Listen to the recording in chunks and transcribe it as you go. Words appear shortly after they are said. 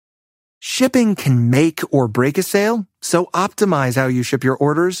Shipping can make or break a sale, so optimize how you ship your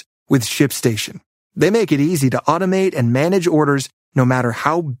orders with ShipStation. They make it easy to automate and manage orders no matter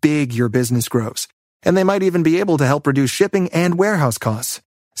how big your business grows. And they might even be able to help reduce shipping and warehouse costs.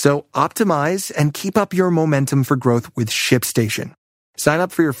 So optimize and keep up your momentum for growth with ShipStation. Sign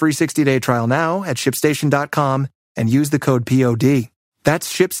up for your free 60-day trial now at ShipStation.com and use the code POD.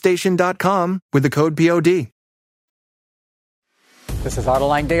 That's ShipStation.com with the code POD. This is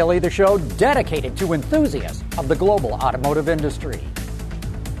Autoline Daily, the show dedicated to enthusiasts of the global automotive industry.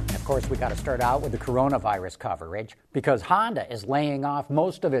 Of course, we got to start out with the coronavirus coverage because Honda is laying off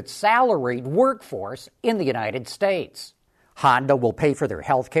most of its salaried workforce in the United States. Honda will pay for their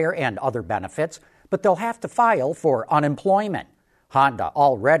health care and other benefits, but they'll have to file for unemployment. Honda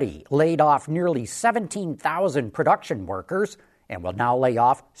already laid off nearly 17,000 production workers and will now lay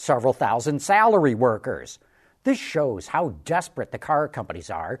off several thousand salary workers. This shows how desperate the car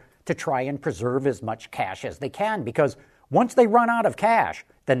companies are to try and preserve as much cash as they can because once they run out of cash,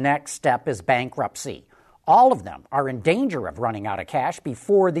 the next step is bankruptcy. All of them are in danger of running out of cash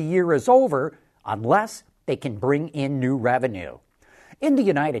before the year is over unless they can bring in new revenue. In the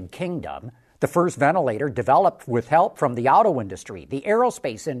United Kingdom, the first ventilator developed with help from the auto industry, the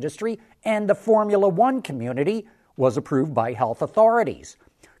aerospace industry, and the Formula One community was approved by health authorities.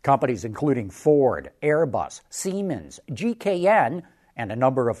 Companies including Ford, Airbus, Siemens, GKN, and a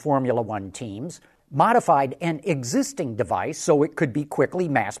number of Formula One teams modified an existing device so it could be quickly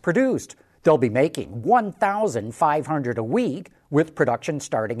mass-produced. They'll be making 1,500 a week with production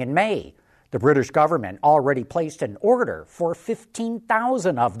starting in May. The British government already placed an order for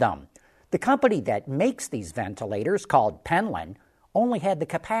 15,000 of them. The company that makes these ventilators, called Penland, only had the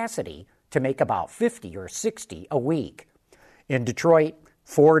capacity to make about 50 or 60 a week. In Detroit,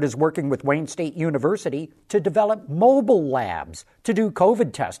 Ford is working with Wayne State University to develop mobile labs to do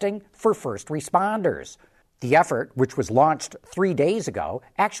COVID testing for first responders. The effort, which was launched 3 days ago,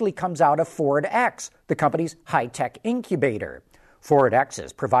 actually comes out of Ford X, the company's high-tech incubator. Ford X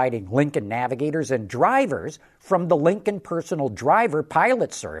is providing Lincoln navigators and drivers from the Lincoln Personal Driver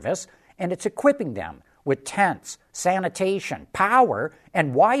pilot service, and it's equipping them with tents, sanitation, power, and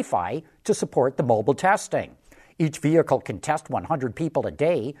Wi-Fi to support the mobile testing. Each vehicle can test 100 people a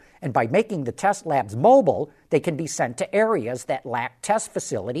day, and by making the test labs mobile, they can be sent to areas that lack test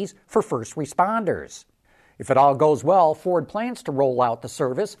facilities for first responders. If it all goes well, Ford plans to roll out the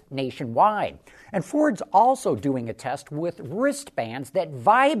service nationwide. And Ford's also doing a test with wristbands that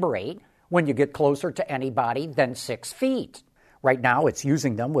vibrate when you get closer to anybody than 6 feet. Right now, it's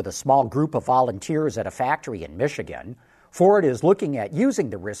using them with a small group of volunteers at a factory in Michigan. Ford is looking at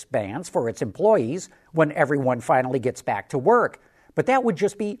using the wristbands for its employees when everyone finally gets back to work. But that would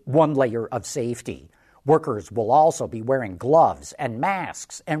just be one layer of safety. Workers will also be wearing gloves and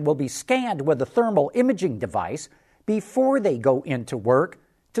masks and will be scanned with a thermal imaging device before they go into work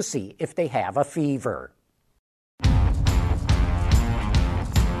to see if they have a fever.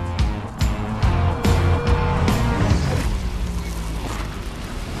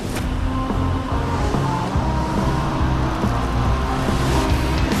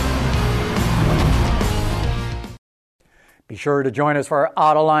 Be sure to join us for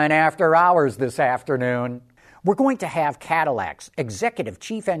Autoline After Hours this afternoon. We're going to have Cadillac's Executive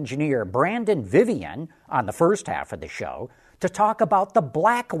Chief Engineer Brandon Vivian on the first half of the show to talk about the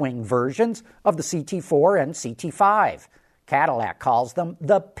Blackwing versions of the CT4 and CT5. Cadillac calls them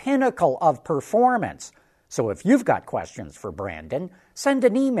the pinnacle of performance. So if you've got questions for Brandon, send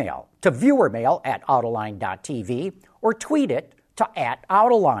an email to viewermail@autoline.tv or tweet it to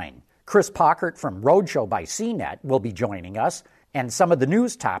 @Autoline. Chris Pockert from Roadshow by CNET will be joining us, and some of the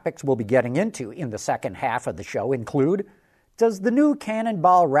news topics we'll be getting into in the second half of the show include, does the new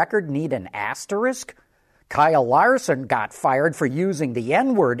Cannonball record need an asterisk? Kyle Larson got fired for using the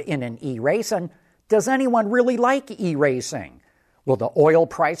N-word in an e-racing. Does anyone really like e-racing? Will the oil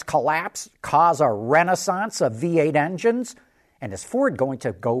price collapse cause a renaissance of V8 engines? And is Ford going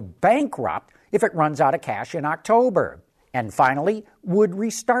to go bankrupt if it runs out of cash in October? And finally, would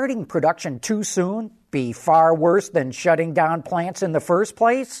restarting production too soon be far worse than shutting down plants in the first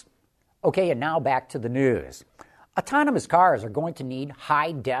place? Okay, and now back to the news. Autonomous cars are going to need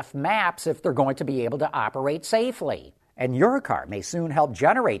high-def maps if they're going to be able to operate safely. And your car may soon help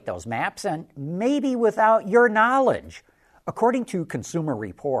generate those maps, and maybe without your knowledge. According to Consumer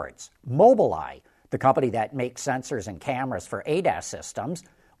Reports, Mobileye, the company that makes sensors and cameras for ADAS systems,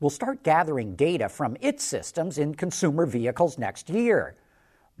 will start gathering data from its systems in consumer vehicles next year.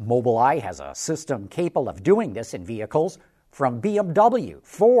 Mobileye has a system capable of doing this in vehicles from BMW,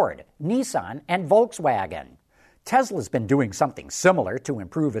 Ford, Nissan, and Volkswagen. Tesla's been doing something similar to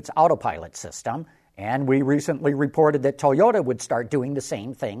improve its autopilot system, and we recently reported that Toyota would start doing the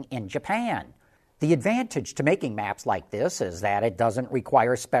same thing in Japan. The advantage to making maps like this is that it doesn't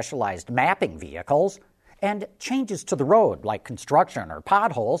require specialized mapping vehicles, and changes to the road, like construction or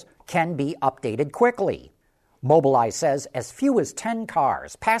potholes, can be updated quickly. Mobileye says as few as 10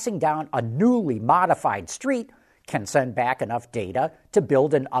 cars passing down a newly modified street can send back enough data to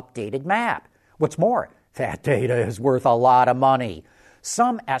build an updated map. What's more, that data is worth a lot of money.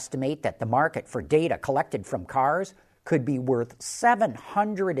 Some estimate that the market for data collected from cars could be worth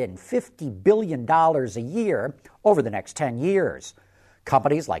 $750 billion a year over the next 10 years.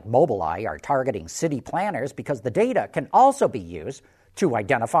 Companies like Mobileye are targeting city planners because the data can also be used to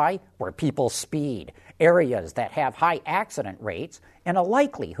identify where people speed, areas that have high accident rates, and a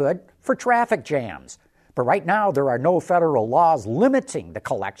likelihood for traffic jams. But right now, there are no federal laws limiting the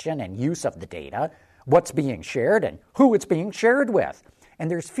collection and use of the data, what's being shared, and who it's being shared with. And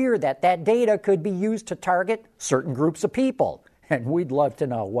there's fear that that data could be used to target certain groups of people. And we'd love to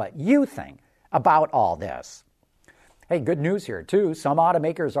know what you think about all this. Hey, good news here, too. Some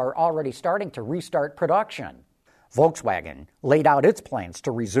automakers are already starting to restart production. Volkswagen laid out its plans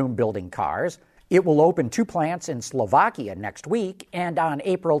to resume building cars. It will open 2 plants in Slovakia next week, and on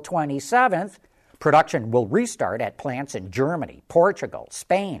April 27th, production will restart at plants in Germany, Portugal,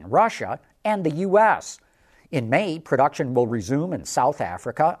 Spain, Russia, and the U.S. In May, production will resume in South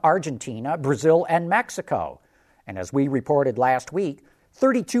Africa, Argentina, Brazil, and Mexico. And as we reported last week,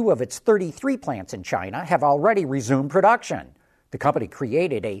 32 of its 33 plants in China have already resumed production. The company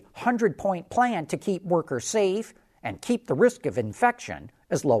created a 100-point plan to keep workers safe and keep the risk of infection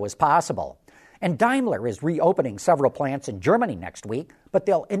as low as possible. And Daimler is reopening several plants in Germany next week, but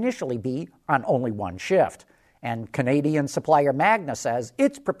they'll initially be on only 1 shift. And Canadian supplier Magna says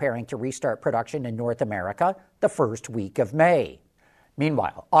it's preparing to restart production in North America the first week of May.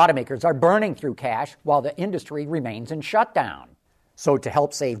 Meanwhile, automakers are burning through cash while the industry remains in shutdown. So to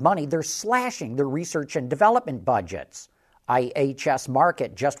help save money, they're slashing their research and development budgets. IHS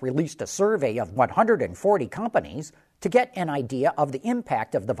Markit just released a survey of 140 companies to get an idea of the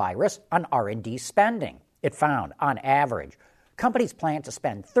impact of the virus on R&D spending. It found, on average, companies plan to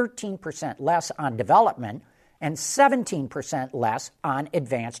spend 13% less on development and 17% less on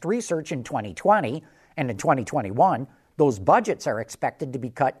advanced research in 2020, and in 2021, those budgets are expected to be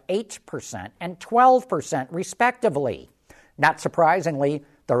cut 8% and 12% respectively. Not surprisingly,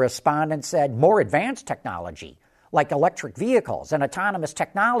 the respondents said more advanced technology, like electric vehicles and autonomous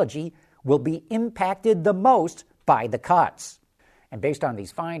technology, will be impacted the most by the cuts. And based on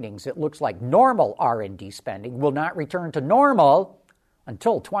these findings, it looks like normal R&D spending will not return to normal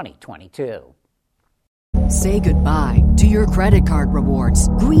until 2022. Say goodbye to your credit card rewards.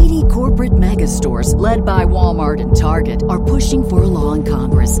 Greedy corporate mega stores, led by Walmart and Target, are pushing for a law in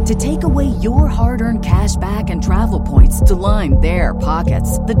Congress to take away your hard-earned cash back and travel points to line their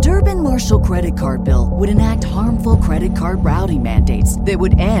pockets. The Durbin-Marshall credit card bill would enact harmful credit card routing mandates that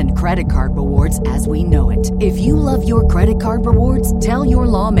would end credit card rewards as we know it. If you love your credit card rewards, tell your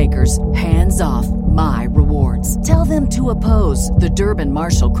lawmakers, hands off my rewards. Tell them to oppose the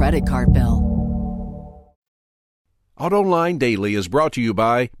Durbin-Marshall credit card bill. AutoLine Daily is brought to you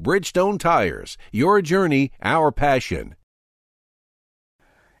by Bridgestone Tires. Your journey, our passion.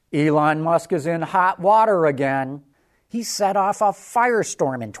 Elon Musk is in hot water again. He set off a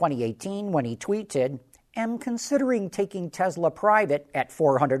firestorm in 2018 when he tweeted, "Am considering taking Tesla private at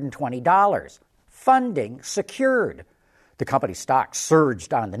 $420. Funding secured." The company's stock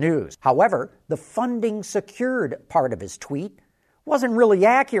surged on the news. However, the funding secured part of his tweet wasn't really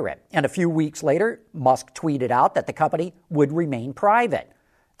accurate, and a few weeks later, Musk tweeted out that the company would remain private.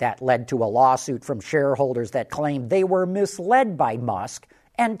 That led to a lawsuit from shareholders that claimed they were misled by Musk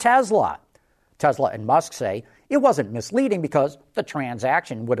and Tesla. Tesla and Musk say it wasn't misleading because the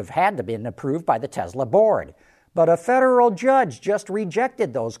transaction would have had to been approved by the Tesla board. But a federal judge just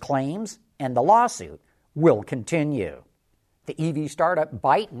rejected those claims, and the lawsuit will continue. The EV startup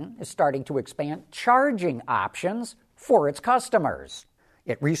Byton is starting to expand charging options for its customers.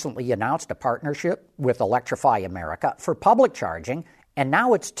 It recently announced a partnership with Electrify America for public charging, and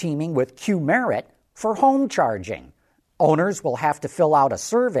now it's teaming with Qmerit for home charging. Owners will have to fill out a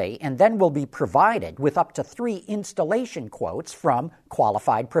survey and then will be provided with up to 3 installation quotes from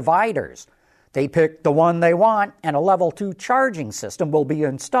qualified providers. They pick the one they want, and a level 2 charging system will be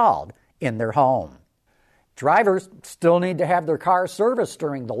installed in their home. Drivers still need to have their cars serviced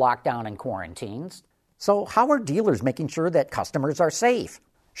during the lockdown and quarantines. So how are dealers making sure that customers are safe?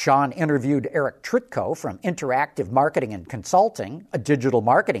 Sean interviewed Eric Tritko from Interactive Marketing and Consulting, a digital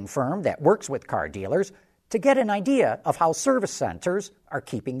marketing firm that works with car dealers, to get an idea of how service centers are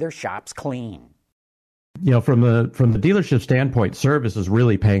keeping their shops clean. You know, from the dealership standpoint, service is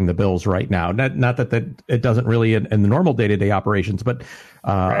really paying the bills right now. Not that it doesn't really in the normal day-to-day operations, but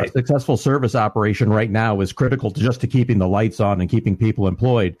right. A successful service operation right now is critical to keeping the lights on and keeping people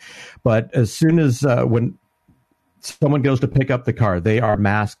employed. But as soon as when someone goes to pick up the car, they are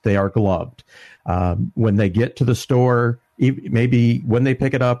masked, they are gloved. When they get to the store, maybe when they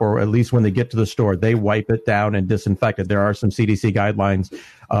pick it up, or at least when they get to the store, they wipe it down and disinfect it. There are some CDC guidelines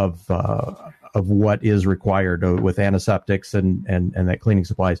of what is required with antiseptics and that cleaning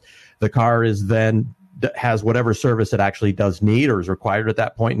supplies. The car is then has whatever service it actually does need or is required at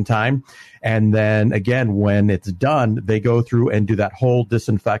that point in time. And then again, when it's done, they go through and do that whole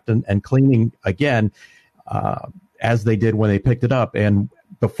disinfectant and cleaning again, as they did when they picked it up. And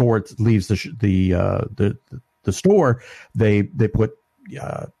before it leaves the store, they put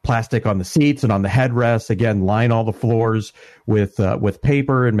plastic on the seats and on the headrests. Again, line all the floors with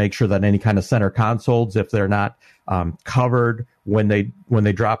paper and make sure that any kind of center consoles, if they're not covered when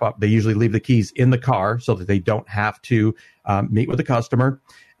they drop up, they usually leave the keys in the car so that they don't have to meet with the customer,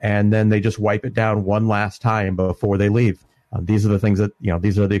 and then they just wipe it down one last time before they leave. These are the things that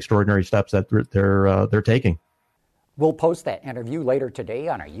these are the extraordinary steps that they're taking. We'll post that interview later today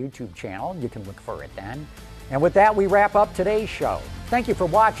on our YouTube channel. You can look for it then. And with that, we wrap up today's show. Thank you for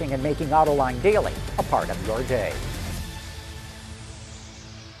watching and making Autoline Daily a part of your day.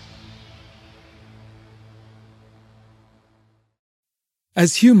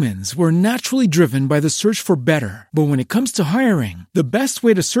 As humans, we're naturally driven by the search for better. But when it comes to hiring, the best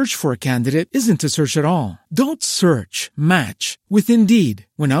way to search for a candidate isn't to search at all. Don't search, match with Indeed.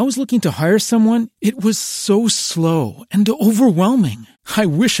 When I was looking to hire someone, it was so slow and overwhelming. I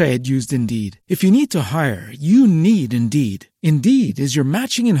wish I had used Indeed. If you need to hire, you need Indeed. Indeed is your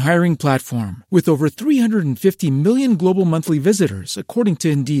matching and hiring platform with over 350 million global monthly visitors, according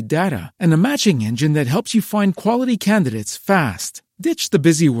to Indeed data, and a matching engine that helps you find quality candidates fast. Ditch the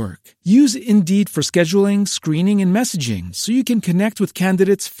busy work. Use Indeed for scheduling, screening, and messaging so you can connect with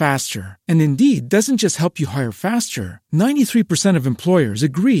candidates faster. And Indeed doesn't just help you hire faster. 93% of employers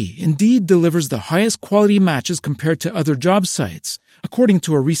agree Indeed delivers the highest quality matches compared to other job sites, according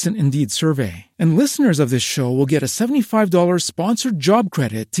to a recent Indeed survey. And listeners of this show will get a $75 sponsored job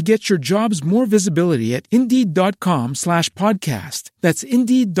credit to get your jobs more visibility at Indeed.com/podcast. That's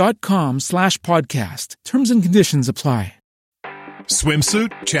Indeed.com/podcast. Terms and conditions apply.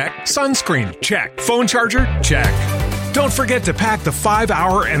 Swimsuit? Check. Sunscreen? Check. Phone charger? Check. Don't forget to pack the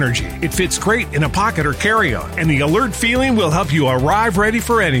 5-Hour Energy. It fits great in a pocket or carry-on, and the alert feeling will help you arrive ready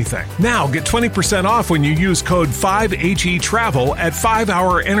for anything. Now get 20% off when you use code 5HETRAVEL at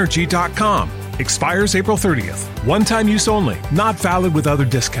 5hourenergy.com. Expires April 30th. One-time use only. Not valid with other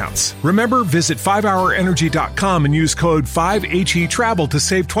discounts. Remember, visit 5hourenergy.com and use code 5HETRAVEL to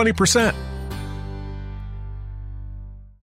save 20%.